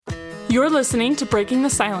You're listening to Breaking the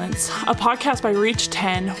Silence, a podcast by Reach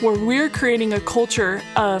 10, where we're creating a culture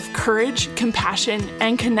of courage, compassion,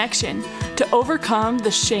 and connection to overcome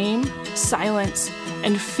the shame, silence,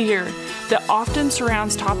 and fear that often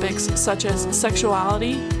surrounds topics such as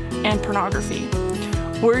sexuality and pornography.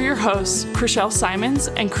 We're your hosts, Chriselle Simons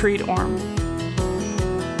and Creed Orm.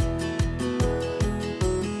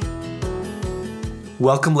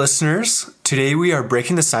 Welcome, listeners. Today we are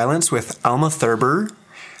breaking the silence with Alma Thurber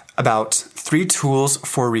about 3 tools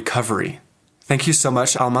for recovery. Thank you so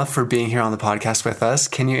much, Alma, for being here on the podcast with us.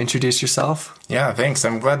 Can you introduce yourself? Yeah, thanks.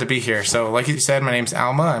 I'm glad to be here. So like you said, my name's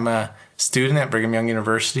Alma. I'm a student at Brigham Young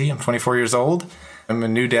University. I'm 24 years old. I'm a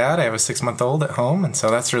new dad. I have a 6-month-old at home, and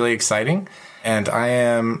so that's really exciting. And I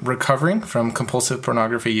am recovering from compulsive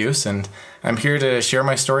pornography use, and I'm here to share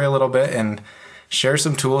my story a little bit and share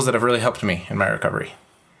some tools that have really helped me in my recovery.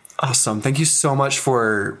 Awesome. Thank you so much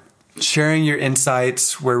for sharing your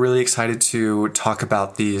insights. We're really excited to talk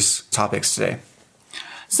about these topics today.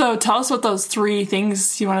 So tell us what those 3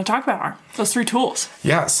 things you want to talk about are, those 3 tools.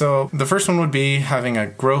 Yeah, so the first one would be having a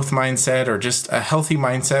growth mindset or just a healthy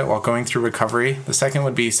mindset while going through recovery. The second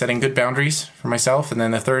would be setting good boundaries for myself. And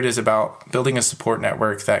then the third is about building a support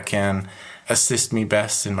network that can assist me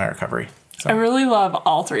best in my recovery. So. I really love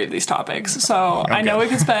all 3 of these topics. So okay. I know we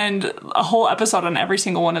could spend a whole episode on every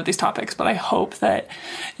single one of these topics, but I hope that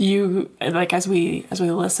you, like as we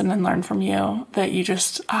listen and learn from you, that you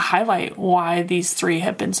just highlight why these 3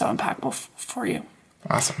 have been so impactful for you.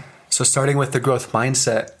 Awesome. So starting with the growth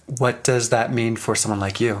mindset, what does that mean for someone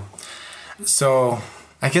like you? So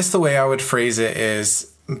I guess the way I would phrase it is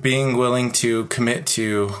being willing to commit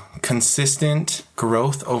to consistent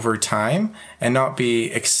growth over time and not be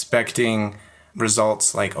expecting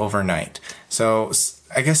results like overnight. So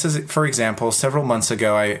I guess, for example, several months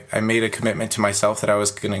ago, I made a commitment to myself that I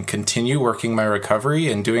was going to continue working my recovery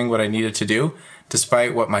and doing what I needed to do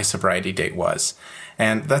despite what my sobriety date was.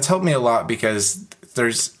 And that's helped me a lot because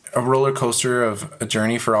there's a roller coaster of a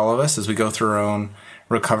journey for all of us as we go through our own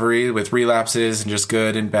recovery with relapses and just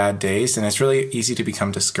good and bad days. And it's really easy to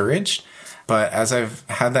become discouraged. But as I've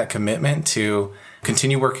had that commitment to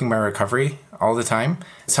continue working my recovery all the time,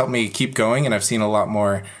 it's helped me keep going. And I've seen a lot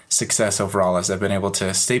more success overall as I've been able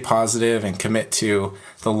to stay positive and commit to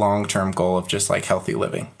the long-term goal of just like healthy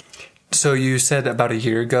living. So you said about a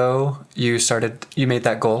year ago, you made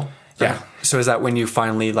that goal? Yeah. So is that when you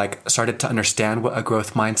finally started to understand what a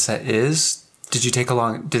growth mindset is? Did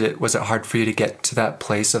you was it hard for you to get to that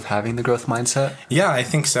place of having the growth mindset? Yeah, I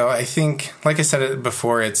think so. I think, like I said it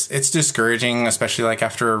before, it's discouraging, especially like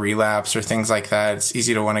after a relapse or things like that. It's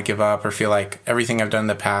easy to want to give up or feel like everything I've done in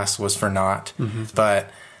the past was for naught. Mm-hmm. But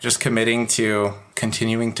just committing to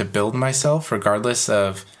continuing to build myself regardless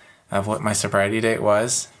of what my sobriety date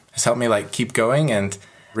was has helped me keep going and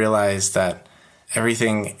realize that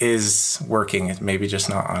everything is working. It maybe just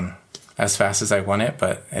not on as fast as I want it,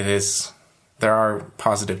 but it is. There are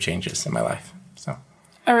positive changes in my life. So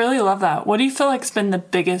I really love that. What do you feel like has been the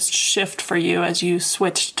biggest shift for you as you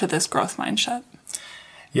switched to this growth mindset?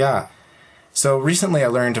 Yeah. So recently I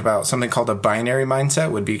learned about something called a binary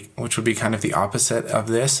mindset, which would be kind of the opposite of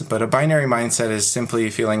this. But a binary mindset is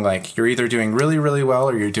simply feeling like you're either doing really, really well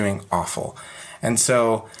or you're doing awful. And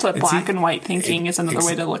so black and white thinking is another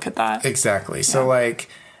way to look at that. Exactly. Yeah. So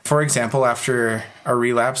for example, after a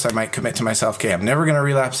relapse, I might commit to myself, okay, I'm never going to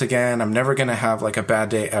relapse again. I'm never going to have a bad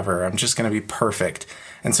day ever. I'm just going to be perfect.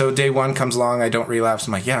 And so day 1 comes along, I don't relapse.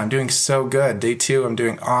 I'm like, yeah, I'm doing so good. Day 2, I'm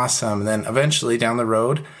doing awesome. And then eventually down the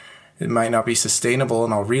road, it might not be sustainable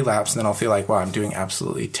and I'll relapse and then I'll feel like, wow, I'm doing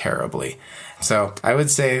absolutely terribly. So I would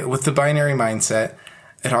say with the binary mindset,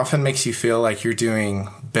 it often makes you feel like you're doing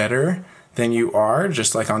better than you are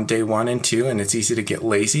just on day 1 and 2. And it's easy to get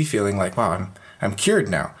lazy feeling like, wow, I'm cured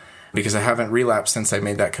now because I haven't relapsed since I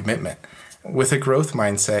made that commitment. With a growth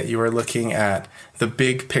mindset, you are looking at the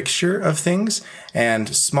big picture of things, and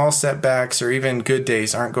small setbacks or even good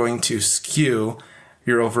days aren't going to skew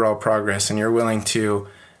your overall progress, and you're willing to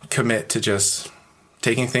commit to just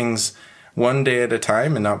taking things one day at a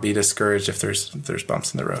time and not be discouraged if there's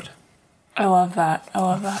bumps in the road. I love that.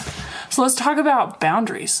 So let's talk about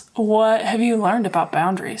boundaries. What have you learned about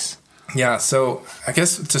boundaries? Yeah, so I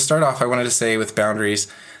guess to start off, I wanted to say with boundaries,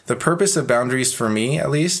 the purpose of boundaries for me, at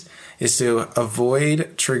least, is to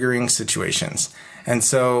avoid triggering situations. And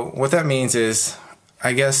so what that means is,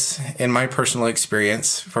 I guess in my personal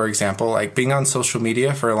experience, for example, being on social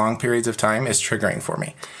media for long periods of time is triggering for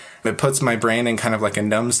me. It puts my brain in kind of a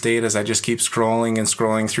numb state as I just keep scrolling and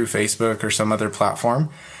scrolling through Facebook or some other platform.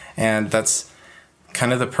 And that's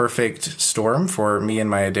kind of the perfect storm for me and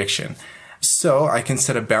my addiction. So I can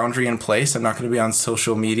set a boundary in place. I'm not going to be on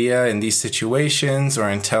social media in these situations or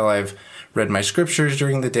until I've read my scriptures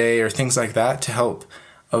during the day or things like that to help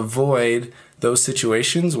avoid those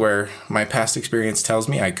situations where my past experience tells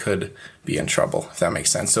me I could be in trouble, if that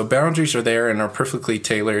makes sense. So boundaries are there and are perfectly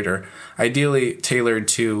tailored or ideally tailored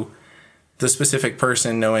to the specific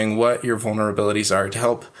person, knowing what your vulnerabilities are to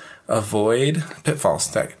help avoid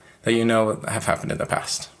pitfalls that you know have happened in the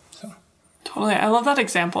past. Totally. I love that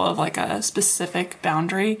example of like a specific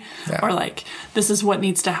boundary or like, this is what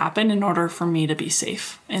needs to happen in order for me to be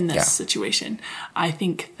safe in this situation. I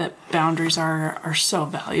think that boundaries are so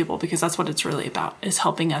valuable because that's what it's really about, is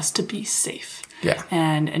helping us to be safe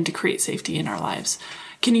and to create safety in our lives.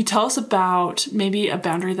 Can you tell us about maybe a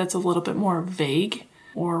boundary that's a little bit more vague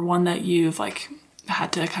or one that you've like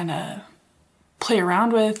had to kind of play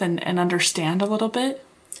around with and understand a little bit?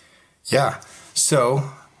 Yeah.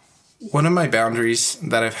 So one of my boundaries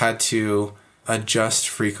that I've had to adjust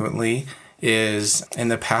frequently is in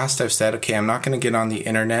the past I've said, okay, I'm not going to get on the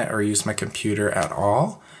internet or use my computer at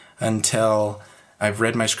all until I've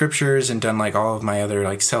read my scriptures and done like all of my other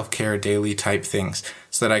like self-care daily type things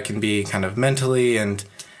so that I can be kind of mentally and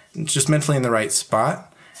just mentally in the right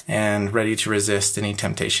spot and ready to resist any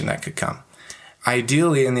temptation that could come.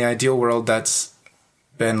 Ideally, in the ideal world, that's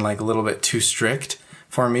been like a little bit too strict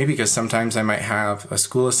for me because sometimes I might have a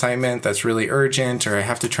school assignment that's really urgent or I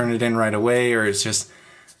have to turn it in right away or it's just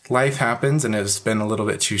life happens and it's been a little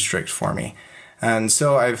bit too strict for me. And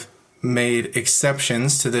so I've made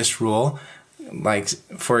exceptions to this rule. Like,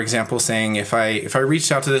 for example, saying if I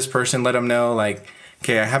reached out to this person, let them know like,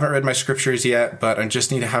 okay, I haven't read my scriptures yet, but I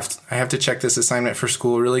just I have to check this assignment for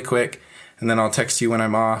school really quick. And then I'll text you when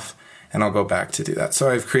I'm off and I'll go back to do that. So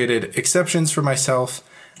I've created exceptions for myself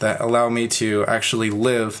that allow me to actually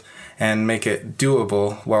live and make it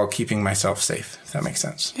doable while keeping myself safe, if that makes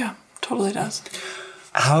sense. Yeah, totally does.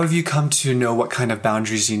 How have you come to know what kind of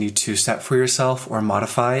boundaries you need to set for yourself or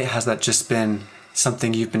modify? Has that just been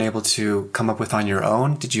something you've been able to come up with on your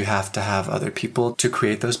own? Did you have to have other people to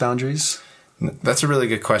create those boundaries? That's a really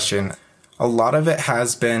good question. A lot of it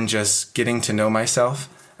has been just getting to know myself.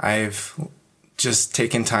 I've just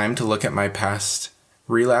taken time to look at my past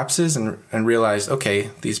relapses and realized, okay,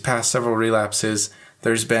 these past several relapses,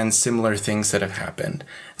 there's been similar things that have happened.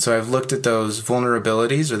 So I've looked at those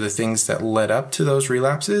vulnerabilities or the things that led up to those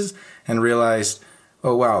relapses and realized,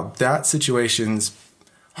 oh, wow, that situation's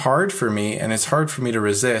hard for me and it's hard for me to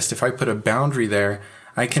resist. If I put a boundary there,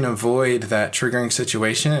 I can avoid that triggering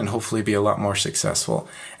situation and hopefully be a lot more successful.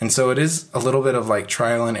 And so it is a little bit of like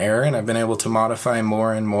trial and error, and I've been able to modify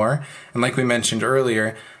more and more. And like we mentioned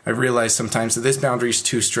earlier, I've realized sometimes that this boundary is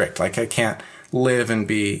too strict. Like I can't live and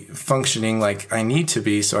be functioning like I need to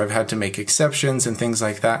be. So I've had to make exceptions and things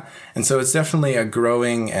like that. And so it's definitely a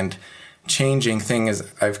growing and changing thing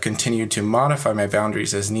as I've continued to modify my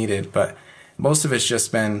boundaries as needed. But most of it's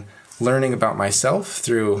just been learning about myself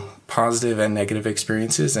through positive and negative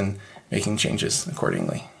experiences and making changes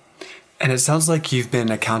accordingly. And it sounds like you've been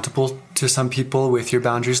accountable to some people with your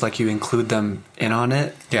boundaries, like you include them in on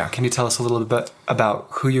it. Yeah. Can you tell us a little bit about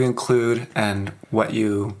who you include and what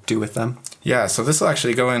you do with them? Yeah, so this will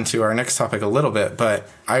actually go into our next topic a little bit, but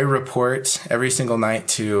I report every single night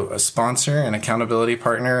to a sponsor, an accountability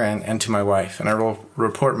partner, and to my wife. And I will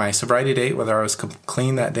report my sobriety date, whether I was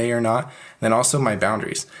clean that day or not, then also my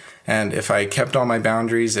boundaries. And if I kept all my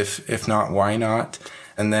boundaries, if not, why not?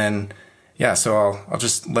 And then, yeah, so I'll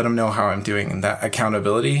just let them know how I'm doing. And that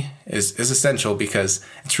accountability is essential because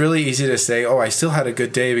it's really easy to say, oh, I still had a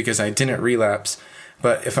good day because I didn't relapse.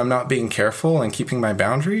 But if I'm not being careful and keeping my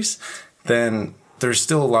boundaries, then there's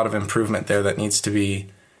still a lot of improvement there that needs to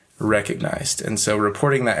be recognized. And so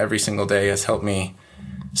reporting that every single day has helped me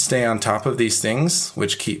stay on top of these things,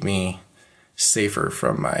 which keep me safer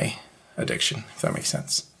from my addiction, if that makes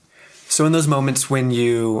sense. So in those moments when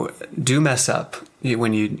you do mess up,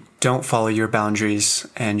 when you don't follow your boundaries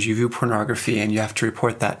and you view pornography and you have to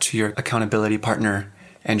report that to your accountability partner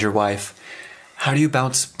and your wife, how do you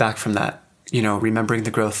bounce back from that? You know, remembering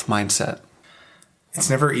the growth mindset. It's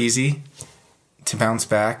never easy to bounce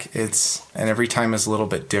back. And every time is a little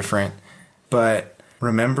bit different. But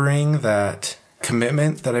remembering that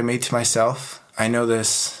commitment that I made to myself, I know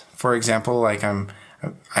this, for example, like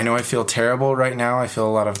I know I feel terrible right now. I feel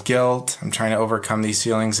a lot of guilt. I'm trying to overcome these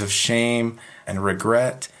feelings of shame and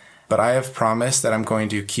regret. But I have promised that I'm going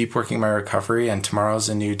to keep working my recovery and tomorrow's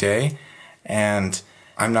a new day. And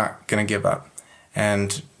I'm not going to give up.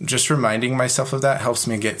 And just reminding myself of that helps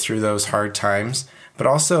me get through those hard times. But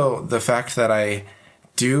also the fact that I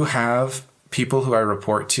do have people who I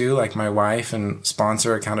report to, like my wife and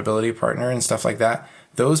sponsor, accountability partner and stuff like that,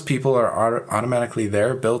 those people are automatically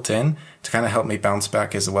there, built in, to kind of help me bounce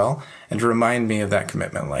back as well and to remind me of that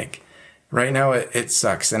commitment. Like right now it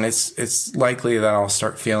sucks, and it's likely that I'll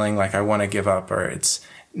start feeling like I want to give up, or it's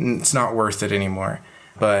not worth it anymore.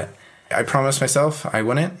 But I promised myself I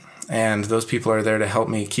wouldn't, and those people are there to help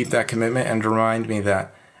me keep that commitment and to remind me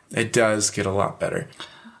that it does get a lot better.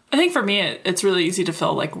 I think for me, it's really easy to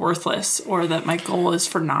feel like worthless, or that my goal is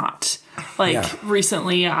for naught. Like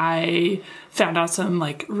recently I found out some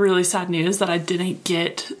like really sad news that I didn't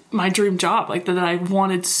get my dream job, like that I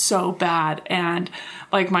wanted so bad. And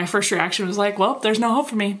like my first reaction was like, well, there's no hope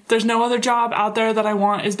for me. There's no other job out there that I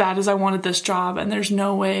want as bad as I wanted this job. And there's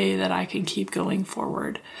no way that I can keep going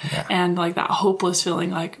forward. Yeah. And like that hopeless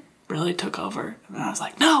feeling like really took over. And I was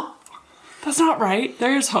like, no, that's not right.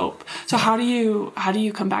 There's hope. So how do you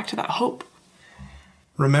come back to that hope?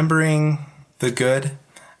 Remembering the good,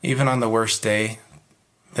 even on the worst day.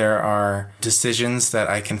 There are decisions that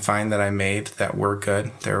I can find that I made that were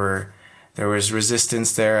good. There was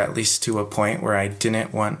resistance there, at least to a point where I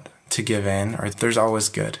didn't want to give in, or there's always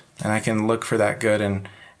good. And I can look for that good and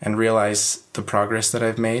realize the progress that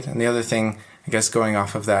I've made. And the other thing, I guess, going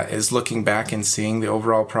off of that is looking back and seeing the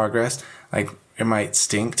overall progress. Like it might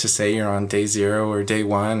stink to say you're on day 0 or day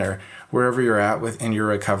 1 or wherever you're at in your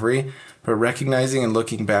recovery, but recognizing and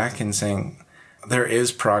looking back and saying, there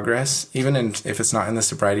is progress, even if it's not in the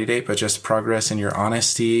sobriety date, but just progress in your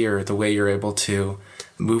honesty or the way you're able to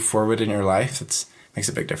move forward in your life. It makes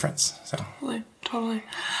a big difference. So Totally.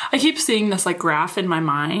 I keep seeing this like graph in my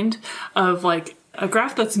mind of like a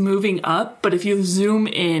graph that's moving up, but if you zoom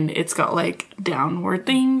in, it's got like downward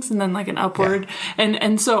things and then like an upward. Yeah.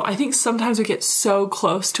 And so I think sometimes we get so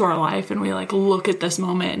close to our life and we like look at this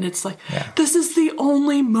moment and it's like, this is the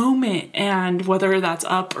only moment. And whether that's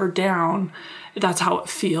up or down, that's how it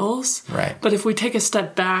feels. Right. But if we take a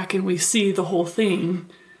step back and we see the whole thing,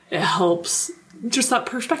 it helps just that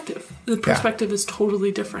perspective. The perspective is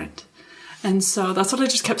totally different. And so that's what I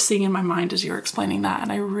just kept seeing in my mind as you were explaining that.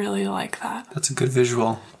 And I really like that. That's a good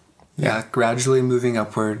visual. Yeah, gradually moving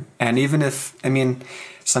upward. And even if,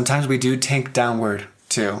 sometimes we do tank downward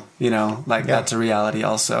too, that's a reality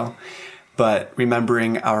also. But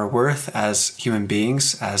remembering our worth as human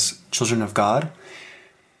beings, as children of God,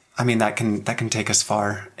 that can take us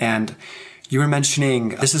far. And you were mentioning,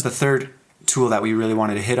 this is the third tool that we really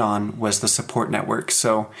wanted to hit on, was the support network.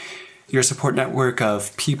 So your support network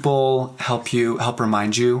of people help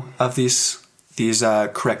remind you of these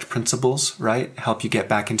correct principles, right? Help you get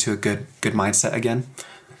back into a good mindset again.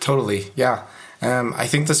 Totally. Yeah. I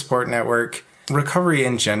think the support network, recovery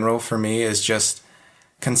in general for me is just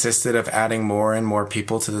consisted of adding more and more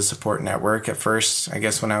people to the support network. At first, I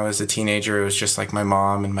guess when I was a teenager, it was just like my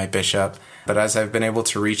mom and my bishop. But as I've been able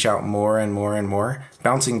to reach out more and more and more,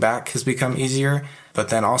 bouncing back has become easier. But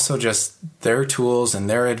then also just their tools and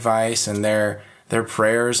their advice and their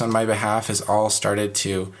prayers on my behalf has all started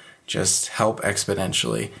to just help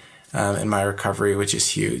exponentially in my recovery, which is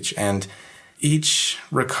huge. And each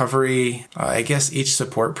recovery, each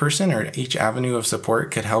support person or each avenue of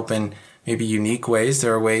support could help in maybe unique ways.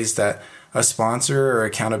 There are ways that a sponsor or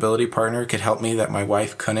accountability partner could help me that my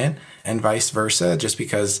wife couldn't, and vice versa, just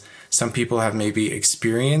because some people have maybe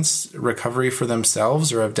experienced recovery for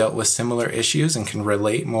themselves or have dealt with similar issues and can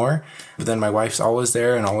relate more. But then my wife's always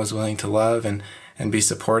there and always willing to love and be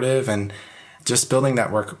supportive, and just building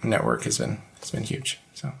that network has been huge.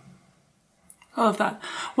 So I love that.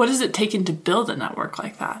 What has it taken to build a network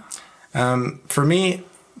like that? For me,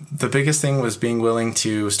 the biggest thing was being willing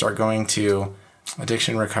to start going to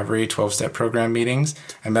addiction recovery 12-step program meetings.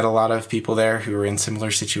 I met a lot of people there who were in similar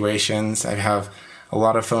situations. I have a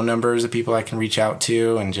lot of phone numbers of people I can reach out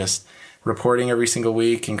to, and just reporting every single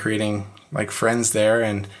week and creating like friends there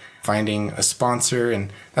and finding a sponsor.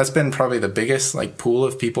 And that's been probably the biggest like pool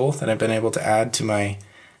of people that I've been able to add to my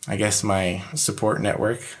support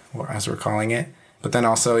network, or as we're calling it. But then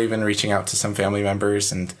also even reaching out to some family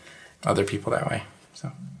members and other people that way.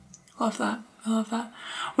 So I love that.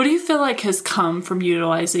 What do you feel like has come from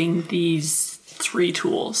utilizing these 3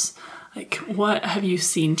 tools? Like, what have you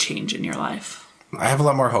seen change in your life? I have a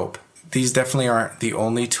lot more hope. These definitely aren't the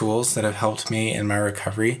only tools that have helped me in my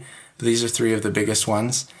recovery, but these are 3 of the biggest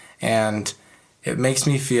ones. And it makes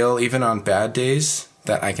me feel, even on bad days,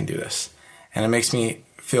 that I can do this. And it makes me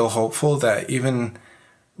feel hopeful that even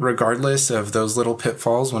regardless of those little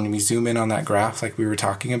pitfalls, when we zoom in on that graph like we were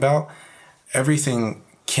talking about, everything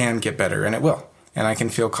can get better, and it will. And I can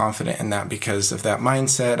feel confident in that because of that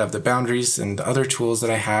mindset, of the boundaries and the other tools that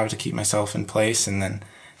I have to keep myself in place and then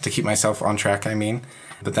to keep myself on track,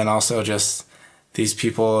 But then also just these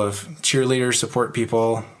people of cheerleaders, support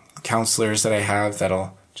people, counselors that I have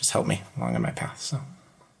that'll just help me along on my path. So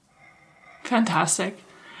fantastic.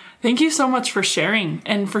 Thank you so much for sharing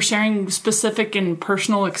and for sharing specific and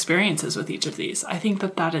personal experiences with each of these. I think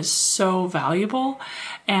that is so valuable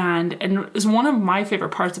and is one of my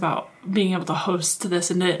favorite parts about being able to host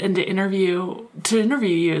this and to interview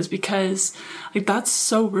you is because like that's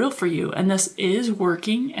so real for you and this is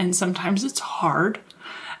working and sometimes it's hard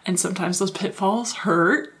and sometimes those pitfalls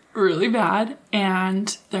hurt really bad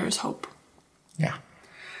and there's hope. Yeah.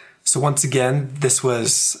 So once again, this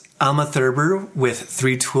was Alma Thurber with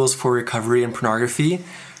 3 tools for recovery in pornography,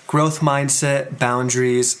 growth mindset,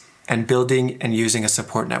 boundaries, and building and using a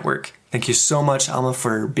support network. Thank you so much, Alma,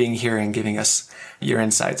 for being here and giving us your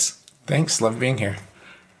insights. Thanks. Love being here.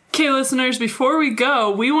 Okay, listeners, before we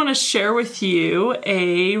go, we want to share with you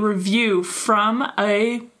a review from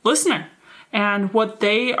a listener and what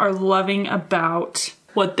they are loving about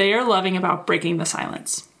Breaking the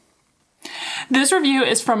Silence. This review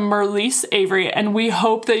is from Merlise Avery, and we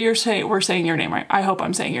hope that we're saying your name right. I hope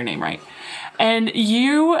I'm saying your name right. And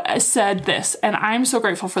you said this, and I'm so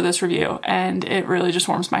grateful for this review, and it really just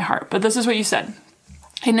warms my heart. But this is what you said.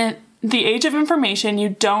 In the age of information, you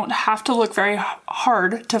don't have to look very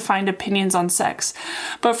hard to find opinions on sex.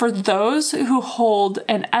 But for those who hold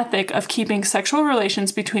an ethic of keeping sexual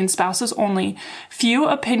relations between spouses only, few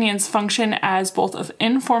opinions function as both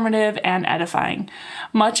informative and edifying.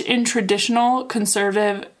 Much in traditional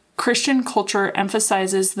conservative Christian culture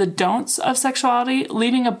emphasizes the don'ts of sexuality,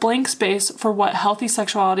 leaving a blank space for what healthy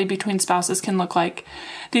sexuality between spouses can look like.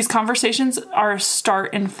 These conversations are a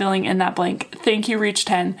start in filling in that blank. Thank you, Reach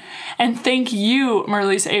 10. And thank you,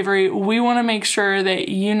 Merlise Avery. We want to make sure that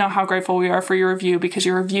you know how grateful we are for your review because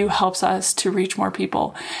your review helps us to reach more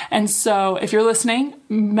people. And so if you're listening,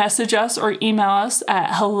 message us or email us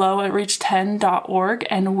at hello@reach10.org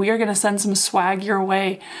and we are going to send some swag your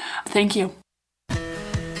way. Thank you.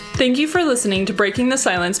 Thank you for listening to Breaking the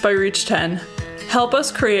Silence by Reach 10. Help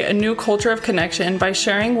us create a new culture of connection by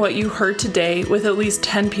sharing what you heard today with at least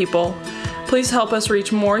 10 people. Please help us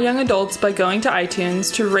reach more young adults by going to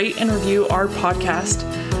iTunes to rate and review our podcast.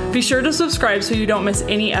 Be sure to subscribe so you don't miss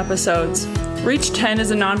any episodes. Reach 10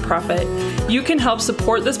 is a nonprofit. You can help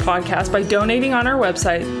support this podcast by donating on our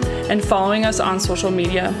website and following us on social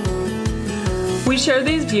media. We share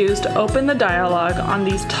these views to open the dialogue on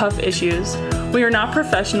these tough issues. We are not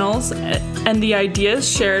professionals, and the ideas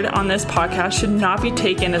shared on this podcast should not be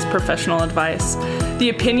taken as professional advice. The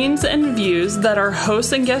opinions and views that our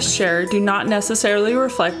hosts and guests share do not necessarily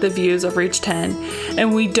reflect the views of Reach 10,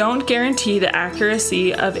 and we don't guarantee the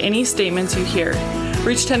accuracy of any statements you hear.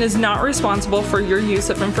 Reach 10 is not responsible for your use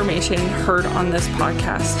of information heard on this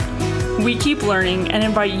podcast. We keep learning and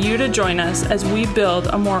invite you to join us as we build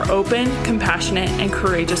a more open, compassionate, and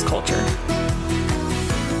courageous culture.